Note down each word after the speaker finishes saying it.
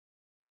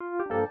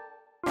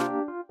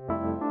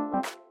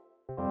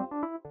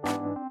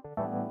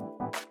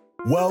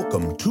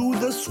Welcome to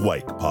the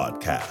Swike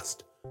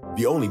Podcast,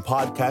 the only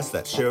podcast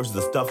that shares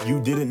the stuff you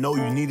didn't know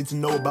you needed to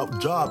know about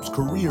jobs,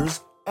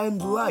 careers,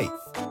 and life.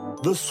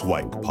 The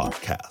Swike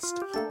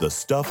Podcast, the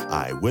stuff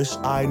I wish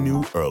I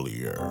knew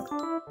earlier.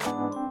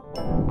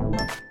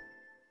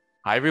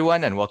 Hi,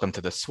 everyone, and welcome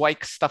to the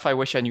Swike Stuff I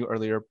Wish I Knew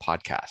Earlier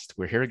podcast.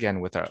 We're here again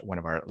with one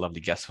of our lovely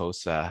guest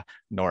hosts,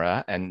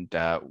 Nora, and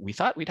we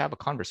thought we'd have a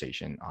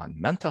conversation on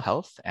mental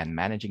health and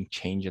managing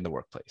change in the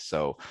workplace.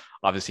 So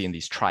obviously in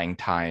these trying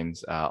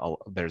times,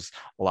 there's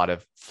a lot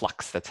of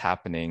flux that's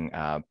happening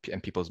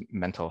and people's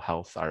mental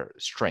health are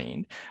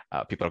strained.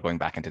 People are going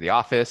back into the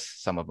office.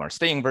 Some of them are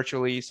staying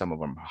virtually. Some of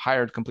them are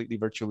hired completely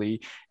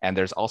virtually. And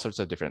there's all sorts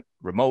of different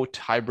remote,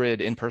 hybrid,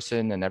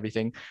 in-person and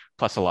everything,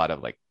 plus a lot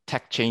of like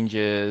tech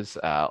changes,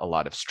 a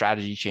lot of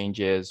strategy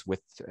changes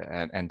with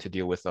and to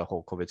deal with the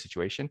whole COVID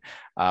situation.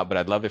 But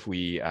I'd love if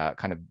we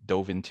kind of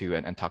dove into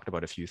and talked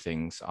about a few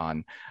things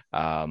on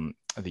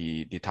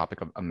the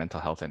topic of mental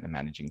health and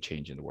managing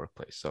change in the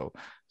workplace. So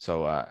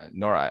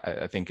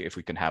Nora, I think if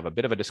we can have a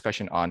bit of a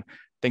discussion on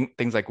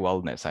things like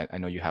wellness. I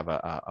know you have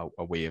a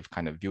way of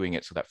kind of viewing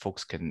it so that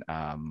folks can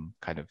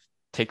kind of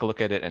take a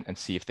look at it and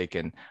see if they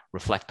can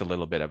reflect a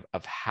little bit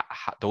of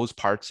how those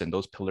parts and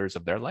those pillars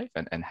of their life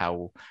and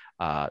how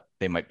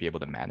they might be able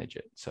to manage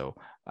it. So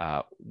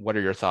what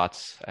are your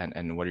thoughts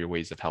and what are your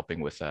ways of helping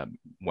with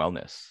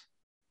wellness?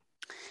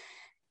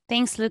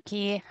 Thanks,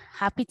 Lukey.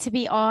 Happy to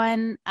be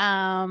on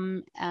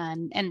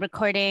and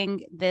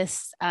recording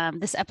this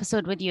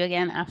episode with you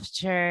again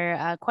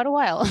after quite a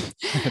while.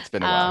 It's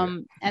been a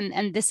while.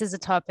 And this is a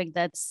topic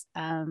that's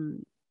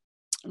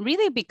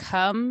really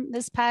become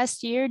this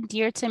past year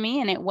dear to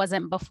me, and it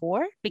wasn't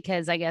before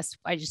because I guess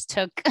I just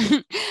took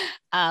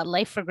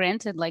life for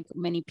granted like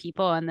many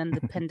people, and then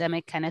the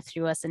pandemic kind of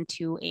threw us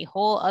into a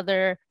whole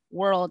other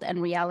world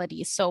and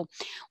reality. So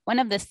one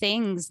of the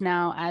things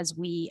now as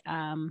we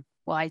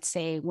I'd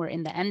say we're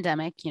in the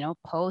endemic,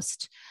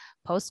 post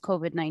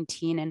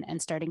COVID-19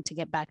 and starting to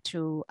get back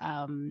to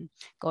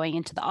going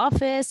into the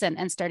office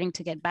and starting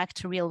to get back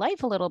to real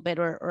life a little bit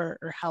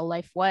or how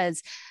life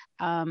was,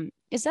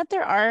 is that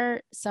there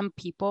are some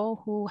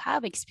people who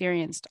have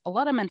experienced a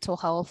lot of mental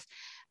health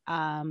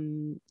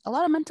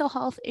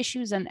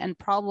issues and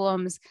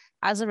problems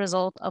as a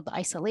result of the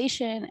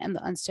isolation and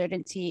the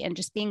uncertainty and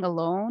just being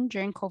alone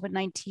during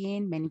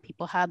COVID-19. Many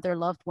people had their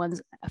loved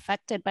ones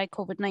affected by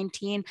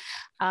COVID-19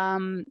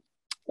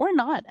 or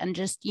not. And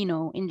just,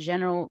 in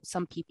general,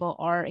 some people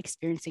are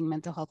experiencing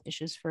mental health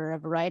issues for a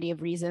variety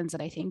of reasons.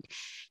 And I think,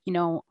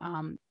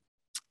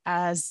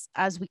 as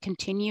we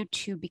continue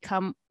to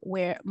become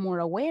more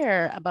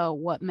aware about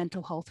what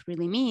mental health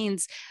really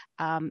means,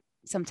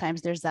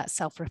 sometimes there's that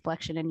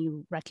self-reflection and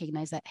you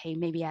recognize that, hey,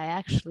 maybe I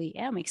actually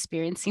am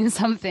experiencing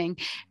something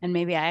and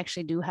maybe I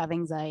actually do have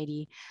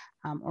anxiety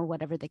or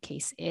whatever the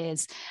case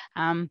is.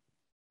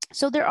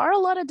 So there are a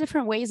lot of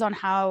different ways on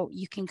how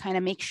you can kind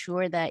of make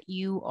sure that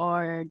you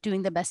are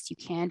doing the best you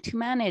can to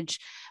manage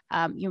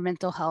your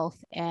mental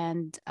health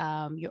and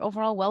your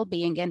overall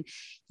well-being. And,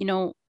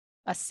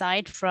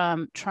 aside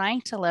from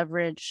trying to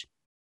leverage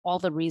all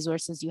the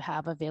resources you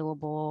have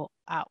available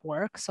at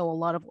work. So a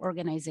lot of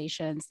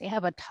organizations, they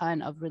have a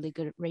ton of really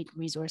great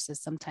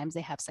resources. Sometimes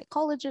they have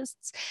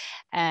psychologists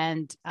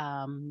and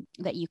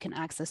that you can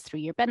access through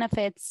your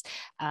benefits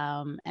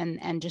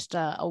and just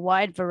a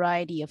wide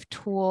variety of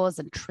tools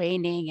and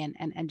training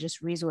and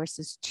just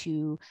resources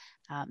to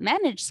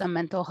manage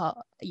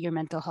your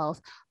mental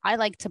health. I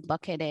like to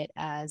bucket it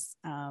as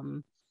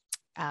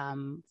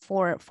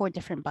four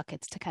different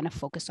buckets to kind of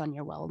focus on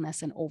your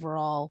wellness and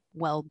overall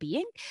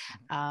well-being,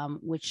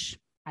 which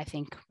I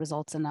think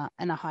results in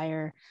a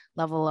higher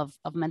level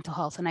of mental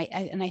health. And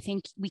I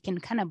think we can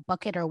kind of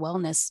bucket our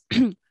wellness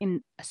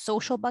in a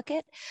social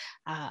bucket,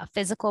 a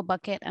physical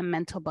bucket, a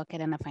mental bucket,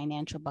 and a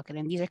financial bucket.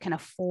 And these are kind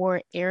of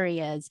four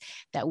areas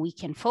that we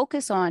can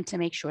focus on to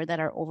make sure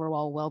that our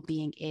overall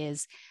well-being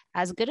is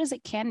as good as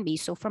it can be.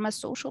 So from a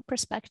social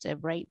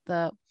perspective, right,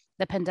 the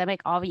pandemic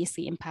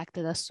obviously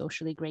impacted us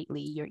socially greatly.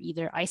 You're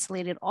either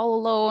isolated all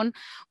alone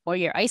or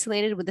you're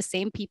isolated with the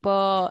same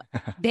people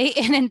day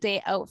in and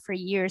day out for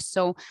years.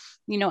 So,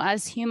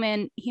 as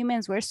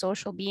humans, we're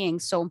social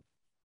beings. So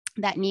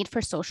that need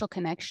for social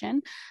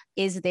connection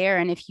is there.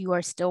 And if you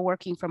are still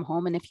working from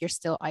home and if you're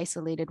still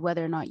isolated,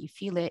 whether or not you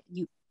feel it,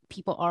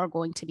 people are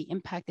going to be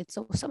impacted.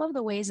 So some of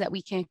the ways that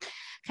we can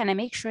kind of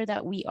make sure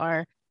that we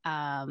are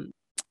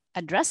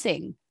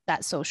addressing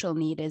that social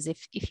need is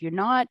if you're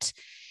not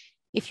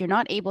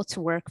able to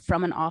work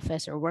from an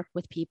office or work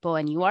with people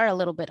and you are a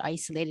little bit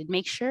isolated,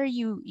 make sure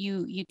you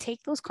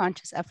take those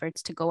conscious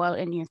efforts to go out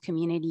in your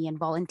community and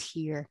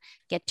volunteer,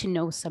 get to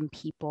know some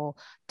people,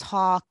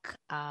 talk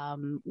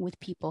with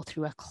people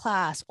through a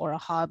class or a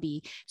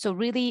hobby. So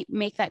really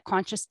make that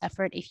conscious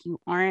effort if you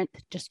aren't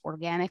just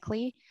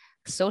organically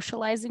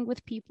socializing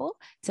with people,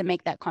 to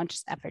make that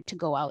conscious effort to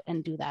go out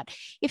and do that.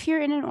 If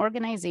you're in an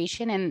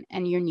organization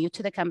and you're new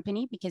to the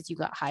company because you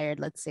got hired,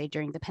 let's say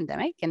during the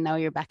pandemic, and now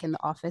you're back in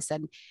the office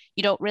and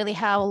you don't really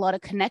have a lot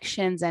of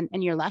connections and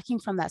you're lacking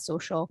from that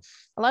social,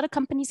 a lot of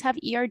companies have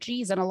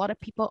ERGs and a lot of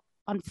people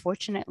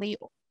unfortunately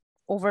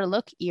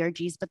overlook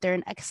ERGs, but they're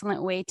an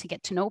excellent way to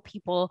get to know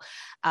people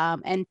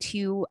and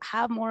to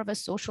have more of a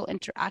social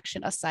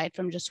interaction aside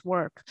from just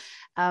work.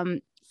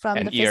 And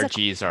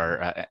ERGs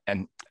are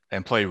and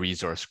employee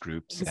resource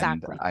groups.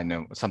 Exactly. And I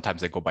know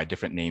sometimes they go by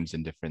different names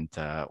in different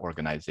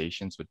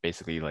organizations, but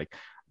basically like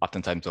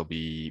oftentimes they'll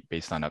be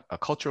based on a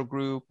cultural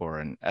group or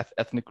an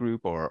ethnic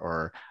group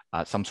or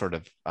some sort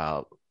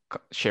of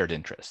shared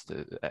interest.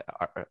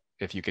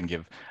 If you can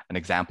give an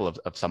example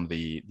of some of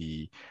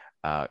the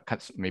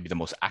maybe the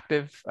most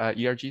active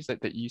ERGs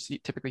that you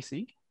typically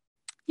see.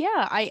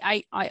 Yeah,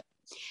 I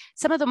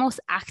some of the most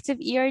active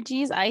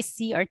ERGs I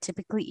see are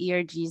typically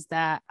ERGs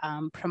that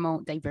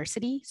promote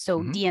diversity.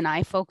 So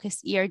D&I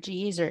focused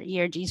ERGs or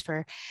ERGs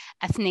for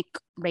ethnic,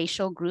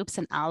 racial groups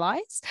and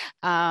allies.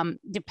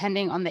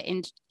 Depending on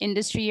the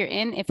industry you're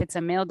in, if it's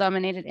a male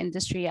dominated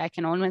industry, I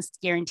can almost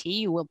guarantee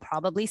you will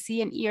probably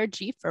see an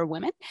ERG for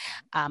women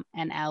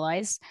and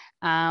allies.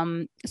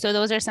 So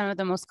those are some of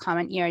the most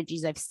common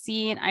ERGs I've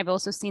seen. I've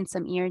also seen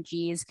some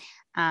ERGs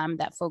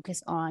that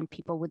focus on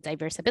people with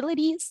diverse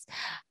abilities.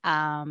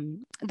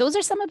 Those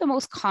are some of the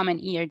most common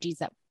ERGs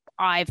that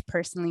I've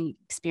personally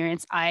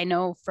experienced. I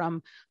know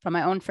from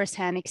my own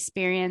firsthand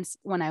experience,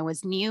 when I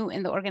was new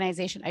in the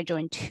organization, I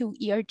joined 2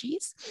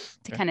 ERGs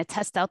to kind of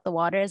test out the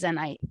waters, and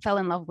I fell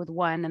in love with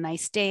one and I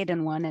stayed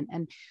in one,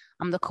 and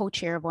I'm the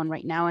co-chair of one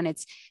right now. And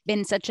it's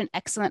been such an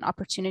excellent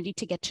opportunity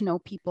to get to know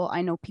people.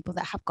 I know people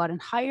that have gotten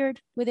hired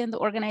within the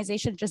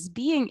organization, just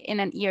being in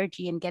an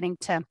ERG and getting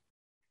to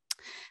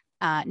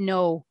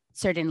know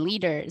certain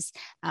leaders.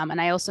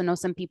 And I also know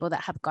some people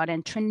that have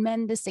gotten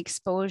tremendous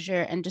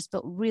exposure and just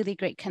built really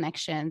great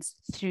connections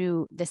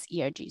through this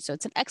ERG. So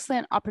it's an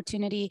excellent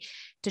opportunity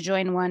to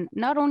join one,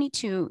 not only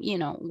to,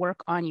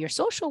 work on your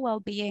social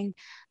well-being,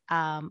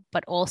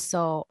 but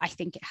also I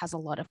think it has a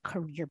lot of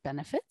career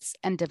benefits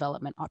and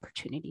development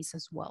opportunities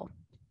as well.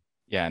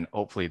 Yeah, and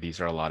hopefully these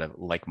are a lot of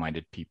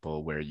like-minded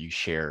people where you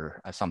share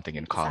something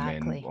in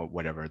common, or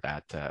whatever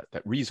that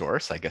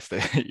resource, I guess,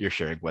 that you're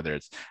sharing, whether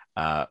it's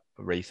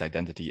race,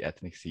 identity,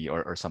 ethnicity,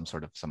 or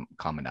some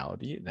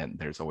commonality. Then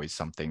there's always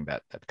something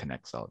that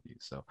connects all of you.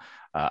 So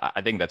I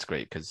think that's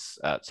great because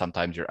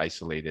sometimes you're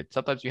isolated.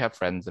 Sometimes you have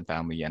friends and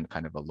family and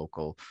kind of a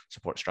local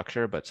support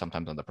structure, but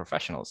sometimes on the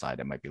professional side,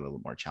 it might be a little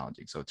more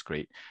challenging. So it's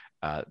great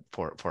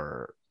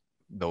for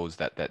those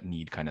that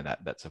need kind of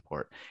that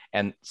support.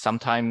 And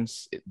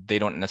sometimes they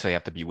don't necessarily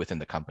have to be within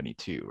the company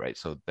too, right?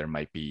 So there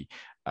might be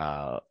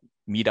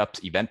meetups,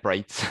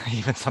 Eventbrites,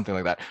 even something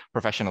like that,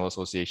 professional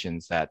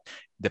associations that,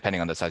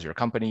 depending on the size of your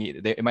company,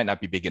 it might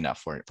not be big enough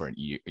for an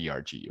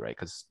ERG, right?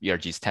 Because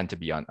ERGs tend to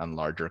be on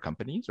larger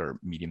companies or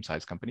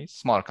medium-sized companies.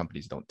 Smaller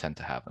companies don't tend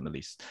to have them, at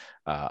least.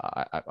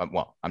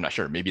 Well, I'm not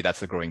sure. Maybe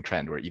that's the growing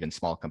trend where even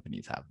small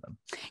companies have them.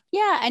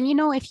 Yeah. And,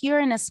 if you're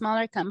in a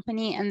smaller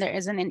company and there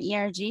isn't an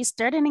ERG,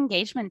 start an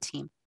engagement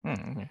team.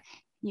 Mm-hmm.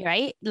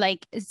 Right?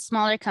 Like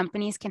smaller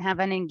companies can have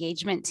an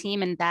engagement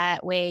team, and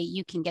that way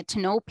you can get to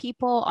know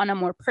people on a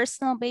more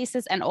personal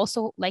basis. And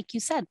also, like you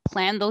said,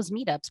 plan those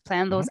meetups,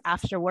 plan those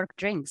after work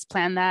drinks,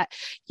 plan that,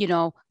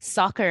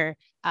 soccer,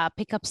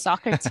 pick up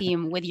soccer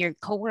team with your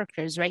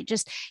coworkers, right?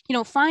 Just,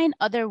 find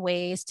other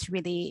ways to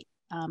really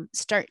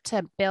start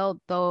to build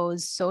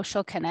those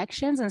social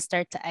connections and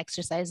start to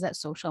exercise that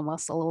social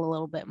muscle a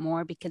little bit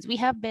more, because we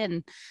have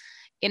been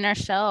in our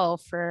shell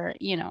for,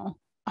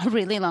 a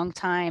really long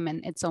time,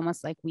 and it's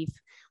almost like we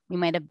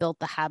might have built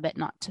the habit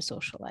not to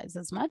socialize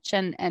as much,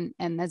 and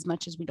as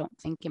much as we don't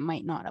think it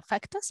might not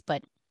affect us,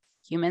 but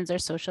humans are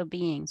social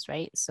beings,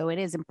 right? So it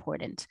is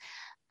important,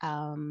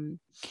 and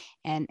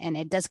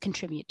it does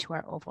contribute to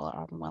our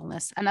overall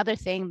wellness. Another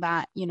thing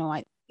that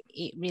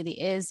it really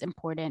is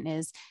important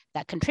is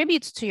that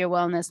contributes to your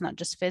wellness, not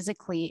just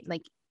physically,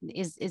 like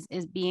is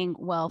being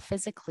well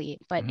physically,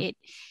 but it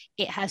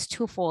has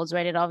two folds,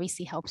 right? It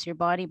obviously helps your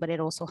body, but it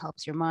also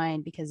helps your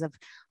mind because of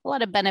a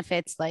lot of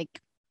benefits like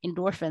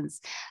endorphins.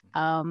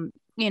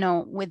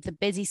 With the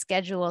busy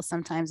schedule,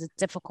 sometimes it's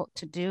difficult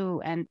to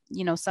do. And,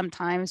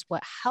 sometimes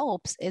what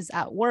helps is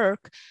at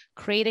work,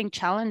 creating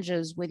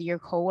challenges with your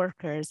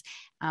coworkers.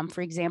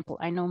 For example,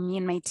 I know me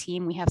and my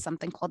team, we have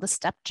something called the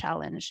STEP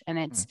challenge, and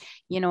it's,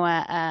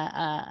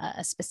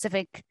 a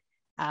specific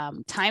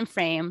time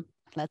frame,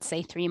 let's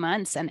say 3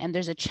 months. And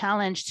there's a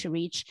challenge to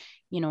reach,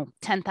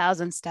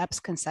 10,000 steps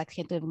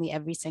consecutively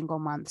every single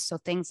month. So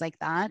things like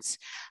that,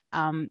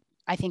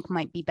 I think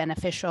might be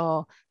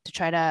beneficial to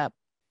try to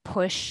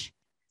push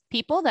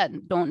people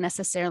that don't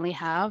necessarily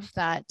have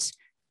that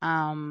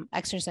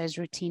exercise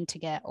routine to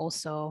get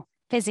also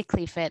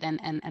physically fit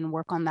and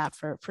work on that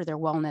for their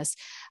wellness.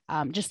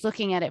 Just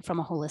looking at it from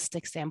a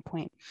holistic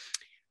standpoint.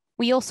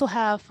 We also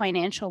have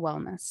financial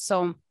wellness.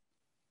 So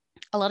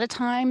a lot of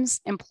times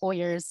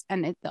employers,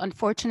 and the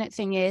unfortunate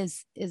thing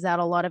is that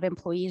a lot of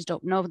employees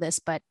don't know this,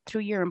 but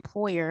through your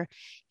employer,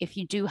 if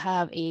you do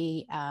have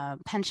a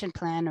pension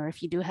plan, or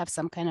if you do have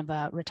some kind of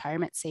a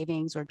retirement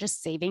savings or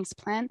just savings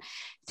plan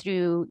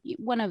through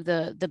one of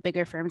the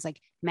bigger firms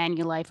like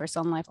Manulife or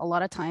Sun Life, a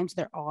lot of times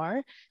there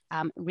are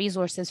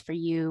resources for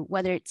you,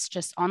 whether it's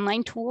just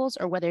online tools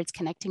or whether it's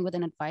connecting with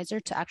an advisor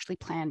to actually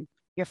plan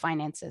your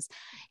finances.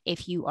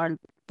 If you are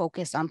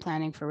focused on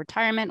planning for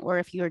retirement, or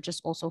if you're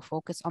just also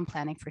focused on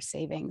planning for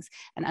savings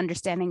and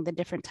understanding the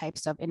different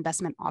types of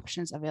investment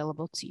options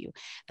available to you.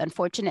 The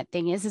unfortunate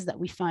thing is that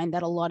we find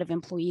that a lot of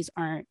employees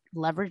aren't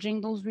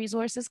leveraging those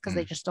resources because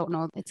they just don't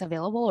know it's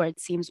available, or it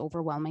seems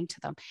overwhelming to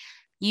them.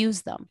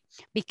 Use them,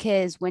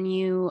 because when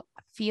you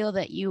feel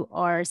that you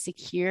are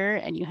secure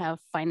and you have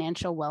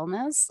financial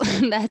wellness,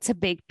 that's a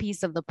big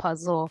piece of the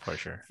puzzle For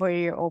sure. for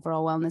your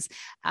overall wellness.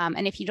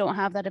 And if you don't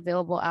have that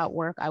available at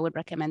work, I would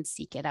recommend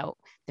seek it out.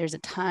 There's a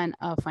ton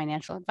of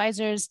financial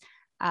advisors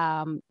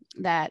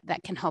that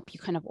can help you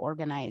kind of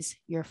organize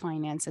your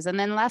finances. And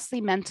then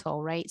lastly,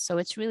 mental, right? So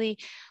it's really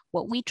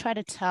what we try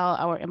to tell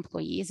our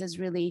employees is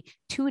really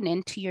tune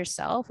into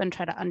yourself and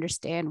try to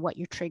understand what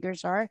your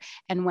triggers are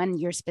and when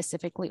you're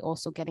specifically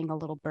also getting a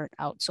little burnt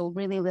out. So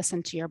really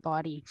listen to your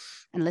body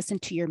and listen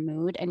to your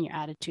mood and your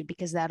attitude,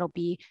 because that'll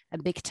be a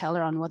big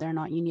teller on whether or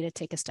not you need to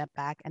take a step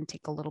back and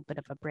take a little bit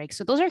of a break.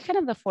 So those are kind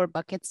of the 4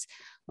 buckets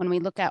when we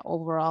look at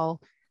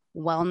overall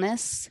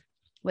wellness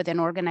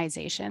within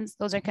organizations.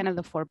 Those are kind of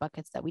the 4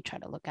 buckets that we try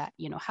to look at.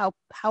 You know, how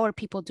are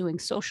people doing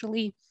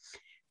socially,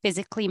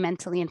 physically,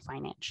 mentally, and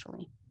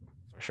financially?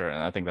 For sure.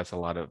 And I think that's a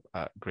lot of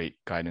great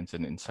guidance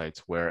and insights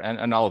where,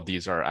 and all of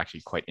these are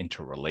actually quite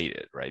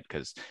interrelated, right?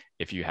 Because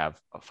if you have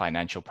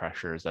financial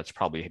pressures, that's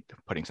probably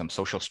putting some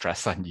social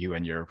stress on you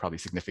and your probably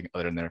significant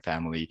other in their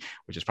family,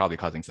 which is probably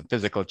causing some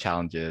physical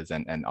challenges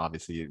and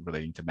obviously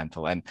relating to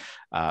mental, and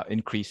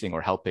increasing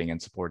or helping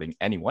and supporting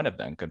any one of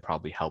them could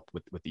probably help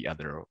with the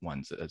other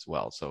ones as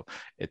well. So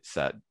it's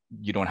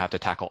you don't have to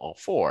tackle all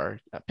 4,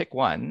 pick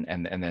one,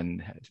 and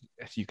then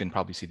you can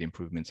probably see the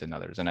improvements in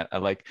others. And I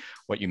like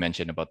what you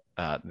mentioned about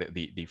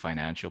the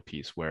financial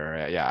piece, where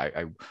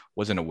I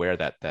wasn't aware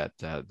that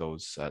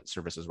those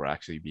services were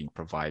actually being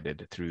provided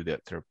through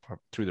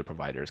the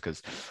providers,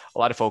 because a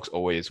lot of folks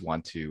always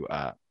want to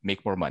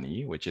make more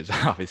money, which is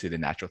obviously the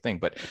natural thing,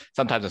 but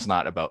sometimes it's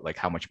not about like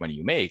how much money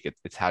you make,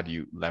 it's how do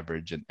you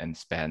leverage and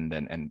spend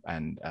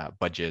and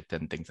budget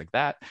and things like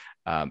that,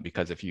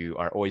 because if you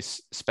are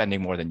always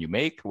spending more than you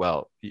make,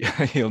 well,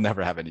 you'll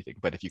never have anything.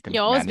 But if you can,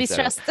 you'll always be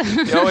stressed.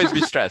 You'll always be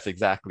stressed,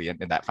 exactly. And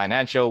that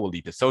financial will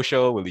lead to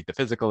social, will lead to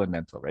physical and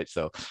mental, right?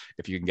 So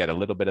if you can get a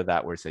little bit of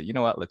that, where say, you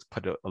know what, let's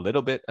put a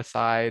little bit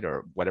aside,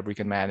 or whatever we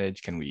can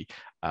manage, can we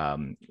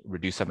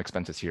reduce some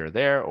expenses here or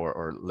there,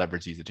 or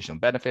leverage these additional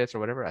benefits or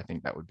whatever, I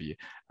think that would be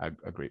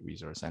a great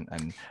resource.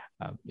 And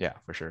yeah,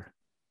 for sure.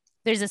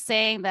 There's a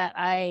saying that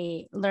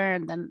I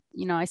learned, and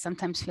I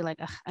sometimes feel like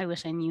I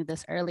wish I knew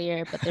this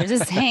earlier, but there's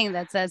a saying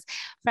that says,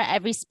 for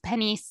every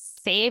penny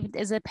saved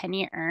is a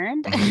penny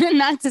earned.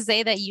 Not to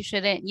say that you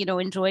shouldn't,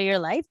 enjoy your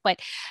life, but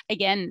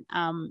again,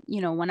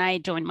 when I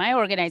joined my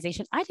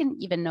organization, I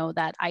didn't even know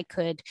that I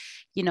could,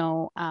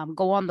 go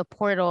on the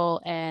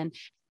portal and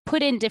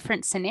put in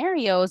different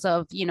scenarios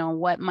of,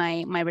 what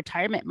my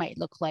retirement might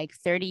look like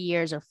 30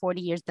 years or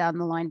 40 years down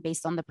the line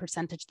based on the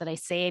percentage that I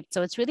saved.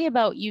 So it's really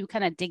about you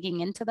kind of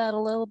digging into that a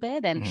little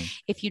bit. And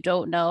if you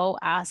don't know,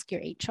 ask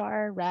your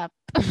HR rep,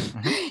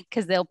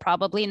 because they'll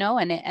probably know.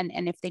 And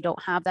if they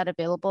don't have that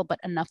available, but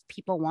enough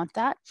people want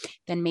that,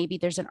 then maybe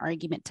there's an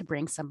argument to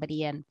bring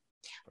somebody in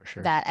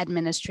that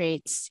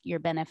administrates your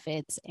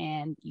benefits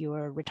and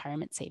your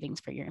retirement savings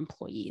for your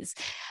employees.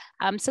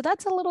 So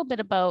that's a little bit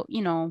about,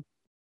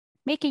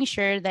 making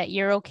sure that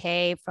you're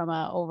okay from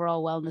an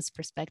overall wellness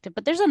perspective.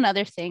 But there's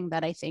another thing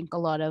that I think a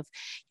lot of,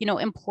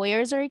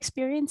 employers are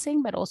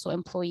experiencing, but also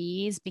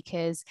employees,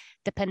 because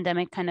the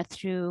pandemic kind of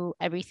threw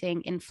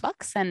everything in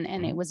flux, and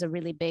it was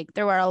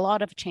there were a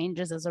lot of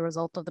changes as a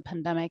result of the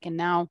pandemic. And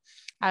now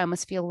I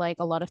almost feel like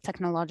a lot of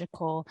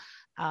technological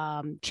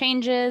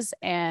changes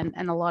and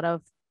a lot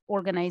of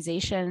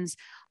organizations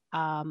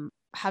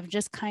have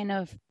just kind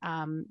of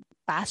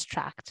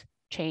fast-tracked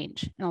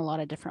change in a lot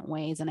of different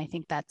ways. And I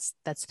think that's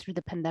through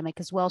the pandemic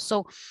as well.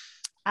 So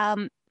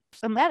and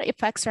that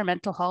affects our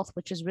mental health,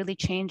 which is really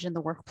change in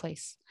the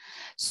workplace.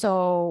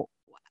 So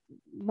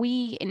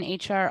we in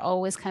HR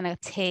always kind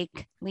of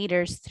take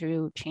leaders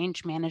through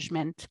change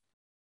management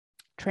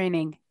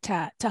training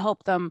to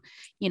help them,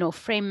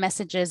 frame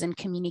messages and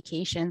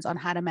communications on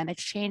how to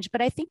manage change.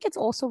 But I think it's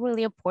also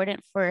really important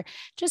for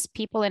just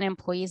people and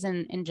employees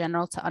in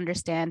general to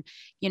understand,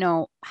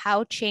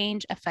 how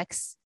change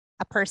affects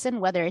a person,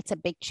 whether it's a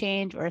big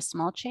change or a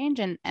small change,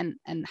 and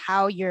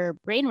how your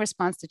brain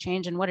responds to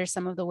change, and what are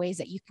some of the ways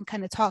that you can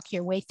kind of talk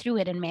your way through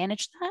it and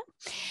manage that.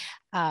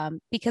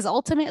 Because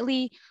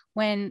ultimately,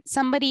 when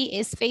somebody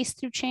is faced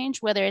through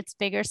change, whether it's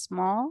big or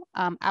small,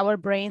 our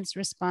brains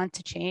respond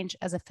to change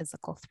as a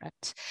physical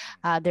threat.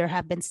 There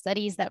have been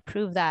studies that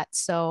prove that.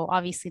 So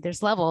obviously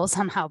there's levels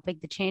on how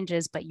big the change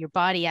is, but your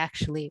body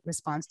actually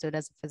responds to it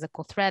as a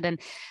physical threat. And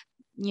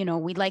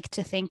we like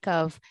to think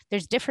of,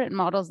 there's different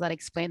models that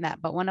explain that,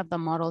 but one of the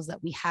models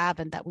that we have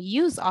and that we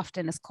use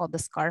often is called the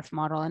SCARF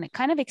model. And it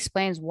kind of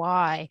explains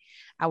why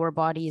our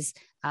bodies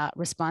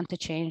respond to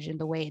change in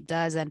the way it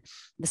does. And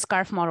the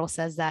SCARF model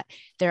says that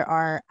there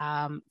are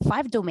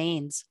 5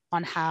 domains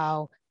on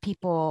how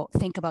people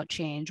think about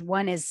change.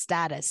 One is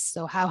status.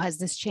 So how has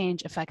this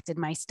change affected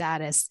my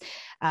status?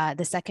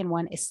 The second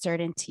one is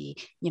certainty.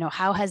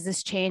 How has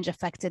this change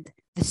affected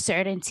the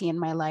certainty in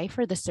my life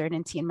or the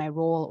certainty in my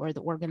role or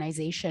the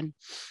organization?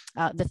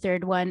 The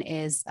third one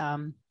is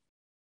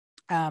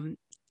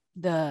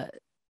the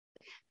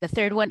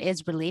third one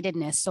is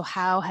relatedness. So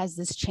how has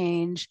this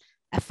change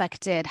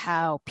affected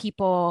how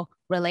people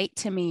relate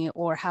to me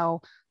or how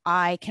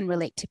I can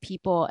relate to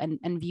people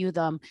and view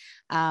them?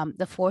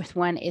 The fourth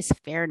one is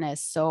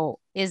fairness. So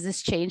is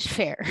this change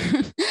fair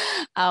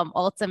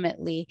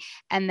ultimately?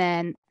 And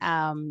then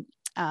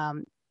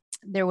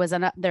there was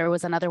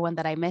another one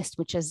that I missed,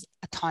 which is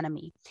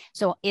autonomy.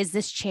 So is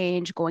this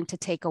change going to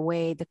take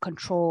away the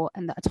control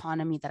and the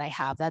autonomy that I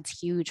have? That's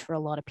huge for a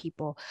lot of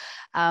people.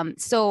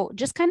 So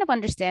just kind of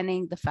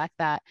understanding the fact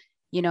that,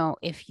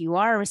 if you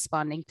are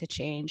responding to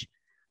change,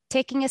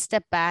 taking a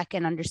step back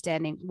and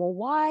understanding, well,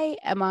 why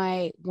am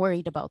I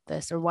worried about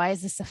this? Or why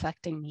is this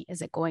affecting me?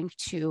 Is it going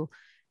to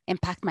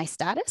impact my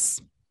status?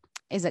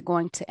 Is it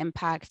going to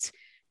impact,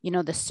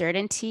 the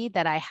certainty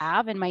that I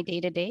have in my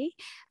day-to-day?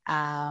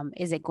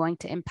 Is it going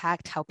to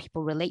impact how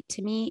people relate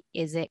to me?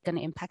 Is it going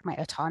to impact my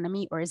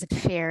autonomy, or is it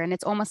fair? And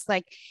it's almost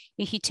like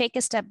if you take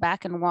a step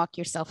back and walk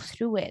yourself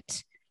through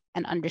it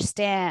and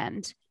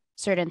understand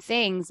certain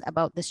things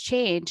about this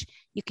change,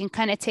 you can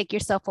kind of take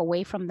yourself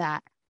away from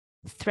that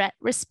threat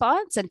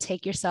response and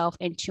take yourself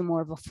into more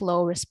of a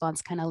flow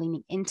response, kind of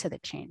leaning into the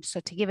change. So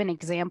to give an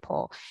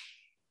example,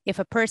 if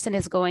a person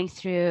is going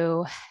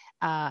through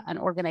an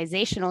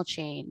organizational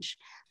change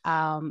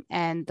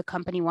and the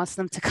company wants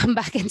them to come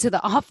back into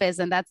the office,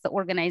 and that's the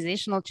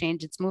organizational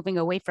change, it's moving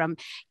away from,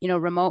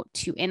 remote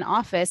to in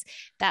office,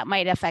 that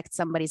might affect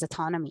somebody's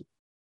autonomy,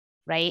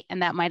 right?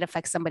 And that might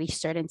affect somebody's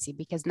certainty,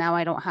 because now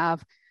I don't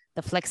have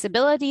the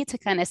flexibility to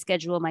kind of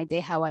schedule my day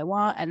how I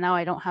want. And now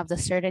I don't have the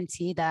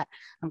certainty that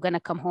I'm going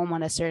to come home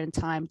on a certain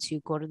time to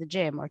go to the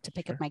gym or to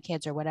pick up my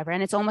kids or whatever.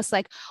 And it's almost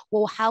like,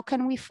 well, how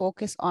can we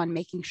focus on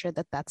making sure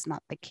that that's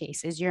not the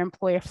case? Is your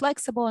employer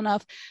flexible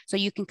enough so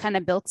you can kind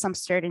of build some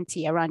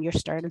certainty around your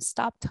start and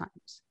stop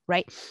times,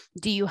 right?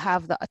 Do you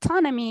have the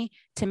autonomy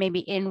to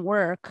maybe in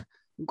work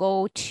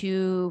go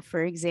to,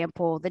 for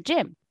example, the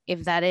gym,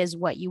 if that is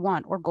what you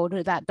want, or go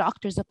to that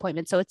doctor's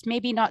appointment? So it's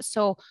maybe not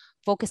so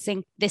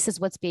focusing, this is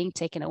what's being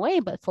taken away,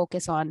 but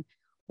focus on,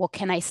 well,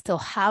 can I still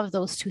have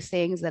those 2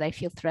 things that I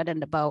feel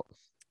threatened about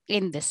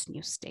in this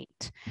new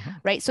state,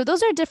 right? So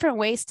those are different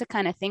ways to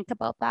kind of think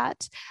about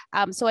that.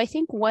 So I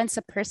think once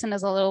a person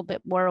is a little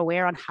bit more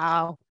aware on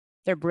how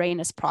their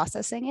brain is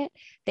processing it,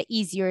 the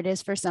easier it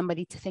is for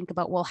somebody to think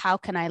about, well, how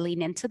can I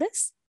lean into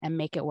this and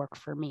make it work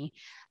for me?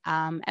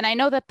 And I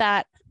know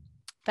that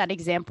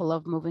example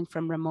of moving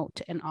from remote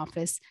to in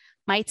office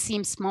might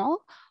seem small,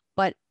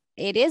 but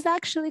it is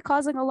actually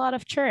causing a lot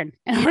of churn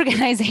in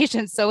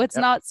organizations. So it's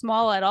not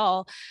small at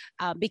all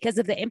because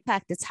of the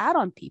impact it's had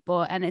on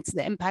people, and it's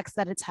the impacts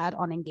that it's had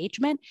on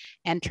engagement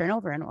and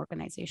turnover in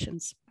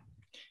organizations.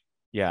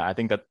 Yeah, I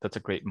think that's a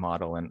great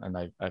model, and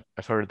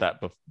I've heard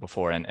that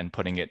before, and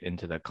putting it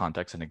into the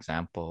context and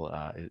example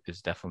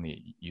is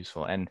definitely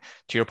useful. And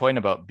to your point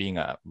about being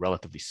a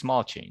relatively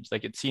small change,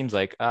 like it seems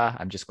like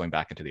I'm just going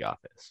back into the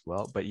office.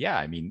 Well, but yeah,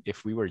 I mean,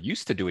 if we were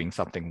used to doing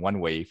something one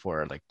way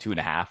for like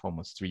 2.5,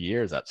 almost 3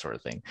 years, that sort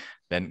of thing,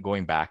 then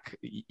going back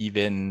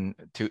even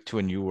to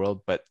a new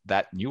world, but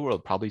that new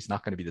world probably is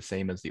not going to be the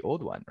same as the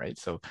old one, right?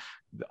 So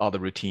all the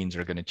routines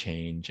are going to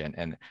change,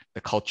 and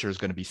the culture is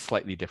going to be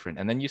slightly different.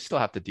 And then you still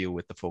have to deal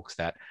with the folks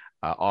that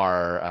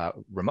are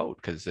remote,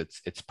 because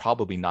it's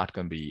probably not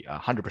going to be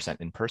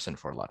 100% in person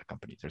for a lot of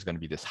companies. There's going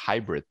to be this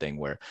hybrid thing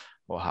where,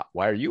 well,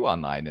 why are you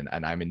online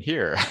and I'm in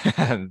here?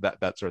 And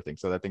that sort of thing.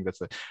 So I think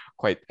that's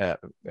quite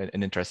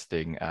an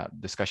interesting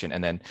discussion.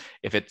 And then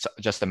if it's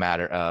just a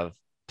matter of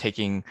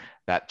taking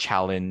that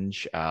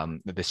challenge,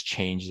 this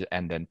change,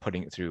 and then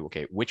putting it through,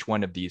 okay, which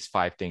one of these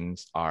 5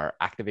 things are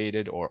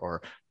activated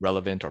or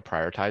relevant or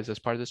prioritized as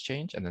part of this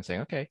change? And then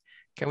saying, okay,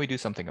 can we do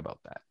something about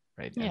that?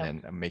 Right. Yeah.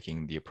 And then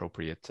making the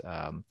appropriate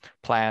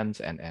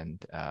plans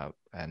and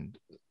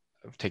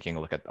taking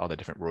a look at all the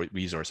different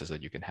resources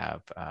that you can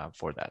have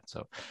for that.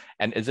 So,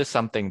 and is this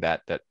something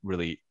that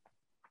really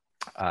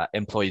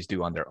employees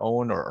do on their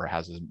own, or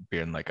has this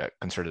been like a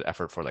concerted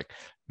effort for like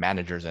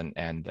managers and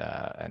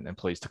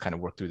employees to kind of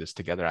work through this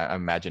together? I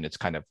imagine it's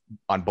kind of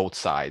on both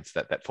sides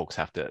that folks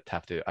have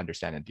to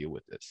understand and deal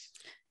with this.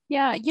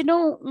 Yeah,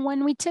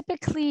 when we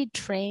typically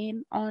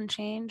train on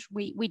change,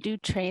 we do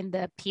train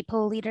the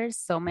people leaders,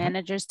 so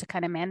managers to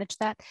kind of manage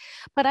that.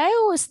 But I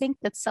always think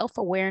that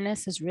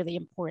self-awareness is really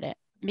important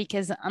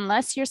because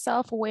unless you're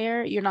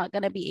self-aware, you're not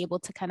going to be able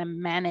to kind of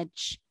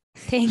manage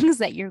things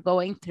that you're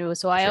going through.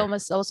 So I Sure.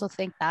 almost also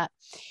think that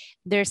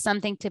there's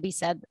something to be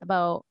said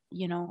about,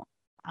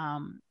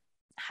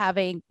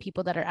 having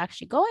people that are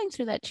actually going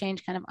through that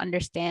change kind of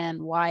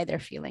understand why they're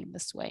feeling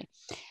this way.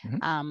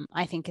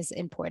 I think is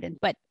important.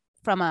 But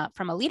from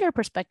a leader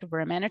perspective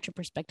or a manager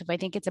perspective, I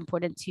think it's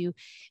important to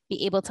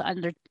be able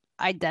to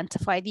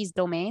identify these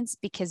domains,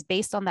 because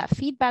based on that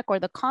feedback or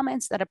the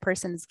comments that a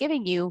person is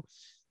giving you,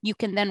 you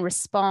can then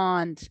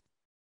respond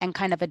and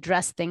kind of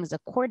address things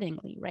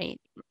accordingly, right?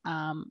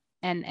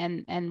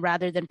 And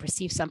rather than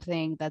perceive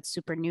something that's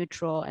super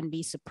neutral and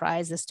be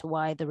surprised as to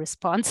why the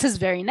response is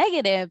very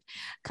negative,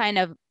 kind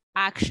of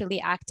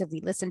actually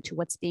actively listen to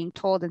what's being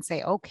told and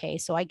say, okay,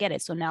 so I get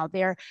it. So now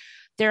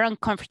they're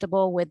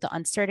uncomfortable with the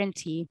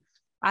uncertainty.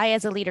 I,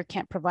 as a leader,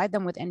 can't provide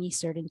them with any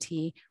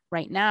certainty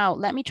right now.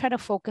 Let me try to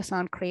focus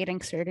on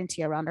creating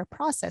certainty around our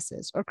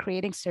processes, or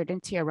creating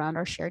certainty around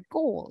our shared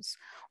goals,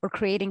 or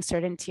creating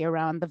certainty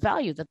around the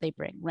value that they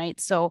bring, right?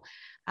 So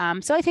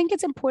I think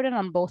it's important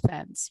on both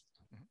ends.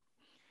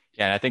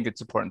 Yeah, and I think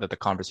it's important that the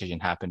conversation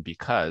happen,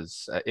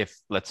 because if,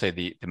 let's say,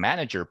 the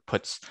manager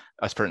puts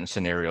a certain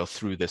scenario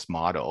through this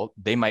model,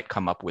 they might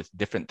come up with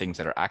different things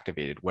that are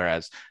activated,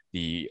 whereas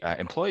the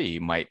employee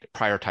might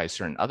prioritize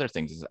certain other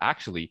things. Is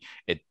actually,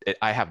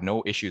 I have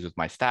no issues with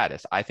my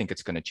status. I think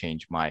it's going to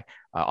change my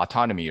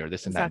autonomy or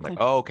this and that. Like,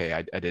 oh, okay,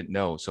 I didn't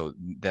know. So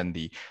then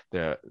the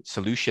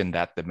solution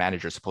that the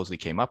manager supposedly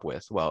came up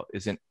with, well,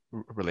 isn't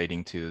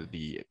relating to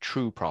the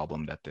true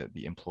problem that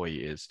the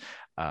employee is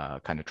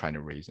kind of trying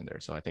to raise in there.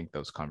 So I think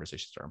those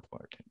conversations are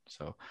important.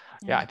 So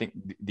yeah, I think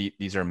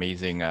these are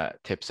amazing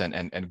tips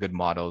and good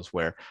models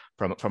where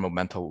from a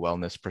mental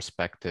wellness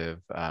perspective,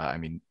 I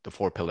mean, the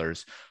 4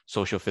 pillars: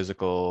 social,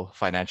 physical,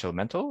 financial,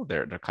 mental,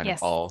 they're kind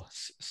of all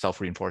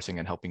self-reinforcing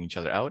and helping each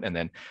other out. And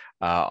then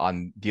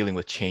on dealing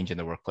with change in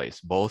the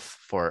workplace, both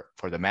for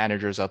the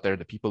managers out there,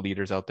 the people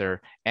leaders out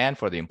there, and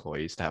for the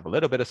employees to have a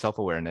little bit of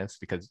self-awareness,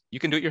 because you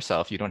can do it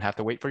yourself. You don't have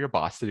to wait for your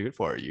boss to do it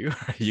for you.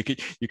 You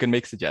can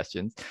make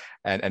suggestions,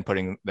 and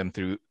putting them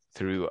through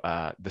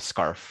the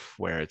SCARF,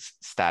 where it's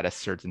status,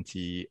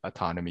 certainty,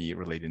 autonomy,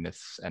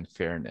 relatedness, and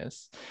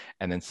fairness,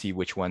 and then see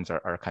which ones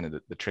are kind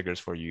of the triggers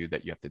for you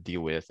that you have to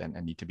deal with and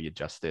need to be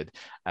adjusted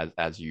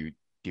as you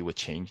deal with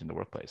change in the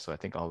workplace. So I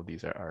think all of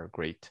these are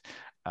great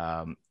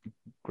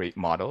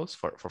models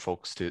for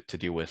folks to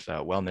deal with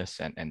wellness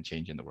and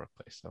change in the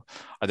workplace. So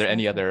are there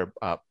any other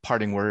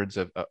parting words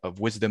of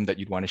wisdom that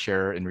you'd want to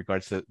share in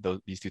regards to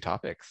these 2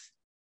 topics?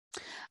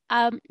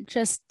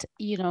 Just,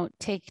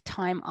 take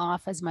time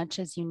off as much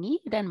as you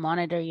need and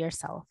monitor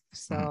yourself.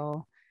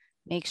 So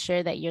make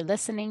sure that you're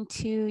listening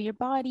to your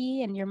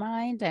body and your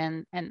mind,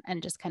 and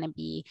just kind of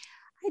be,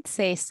 I'd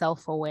say,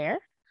 self-aware.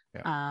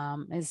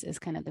 Is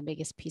kind of the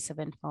biggest piece of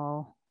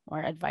info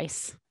or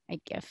advice I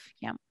give.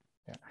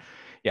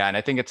 Yeah, and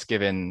I think it's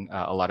given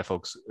a lot of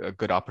folks a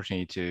good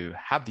opportunity to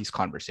have these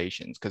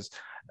conversations, because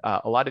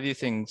a lot of these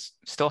things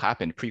still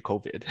happened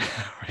pre-COVID,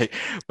 right?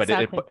 But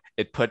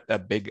it put a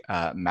big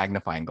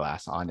magnifying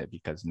glass on it,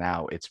 because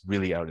now it's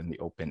really out in the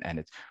open and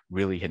it's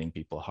really hitting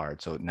people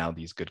hard. So now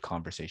these good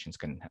conversations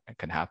can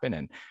happen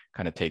and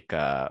kind of take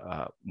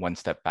 1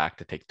 step back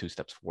to take 2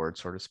 steps forward,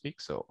 so to speak.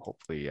 So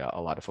hopefully a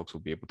lot of folks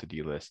will be able to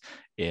deal with this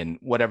in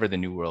whatever the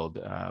new world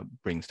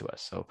brings to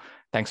us. So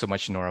thanks so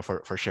much, Nora,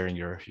 for sharing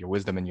your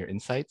wisdom and your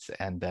insights,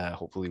 and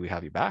hopefully we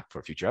have you back for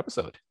a future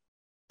episode.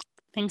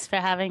 Thanks for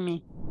having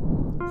me.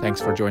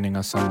 Thanks for joining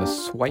us on the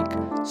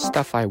SWIKE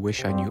Stuff I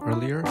Wish I Knew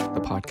Earlier, the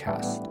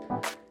podcast.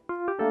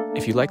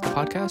 If you like the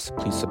podcast,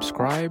 please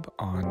subscribe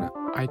on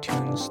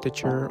iTunes,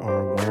 Stitcher,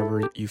 or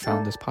wherever you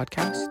found this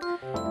podcast.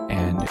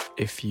 And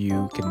if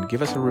you can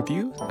give us a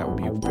review, that would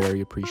be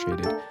very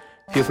appreciated.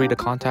 Feel free to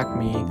contact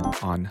me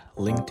on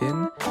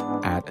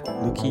LinkedIn at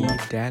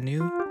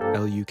Lukidanu,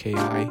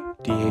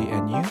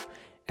 Lukidanu,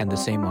 and the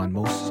same on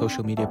most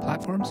social media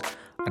platforms.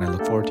 And I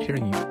look forward to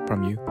hearing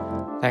from you.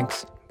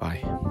 Thanks.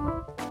 Bye.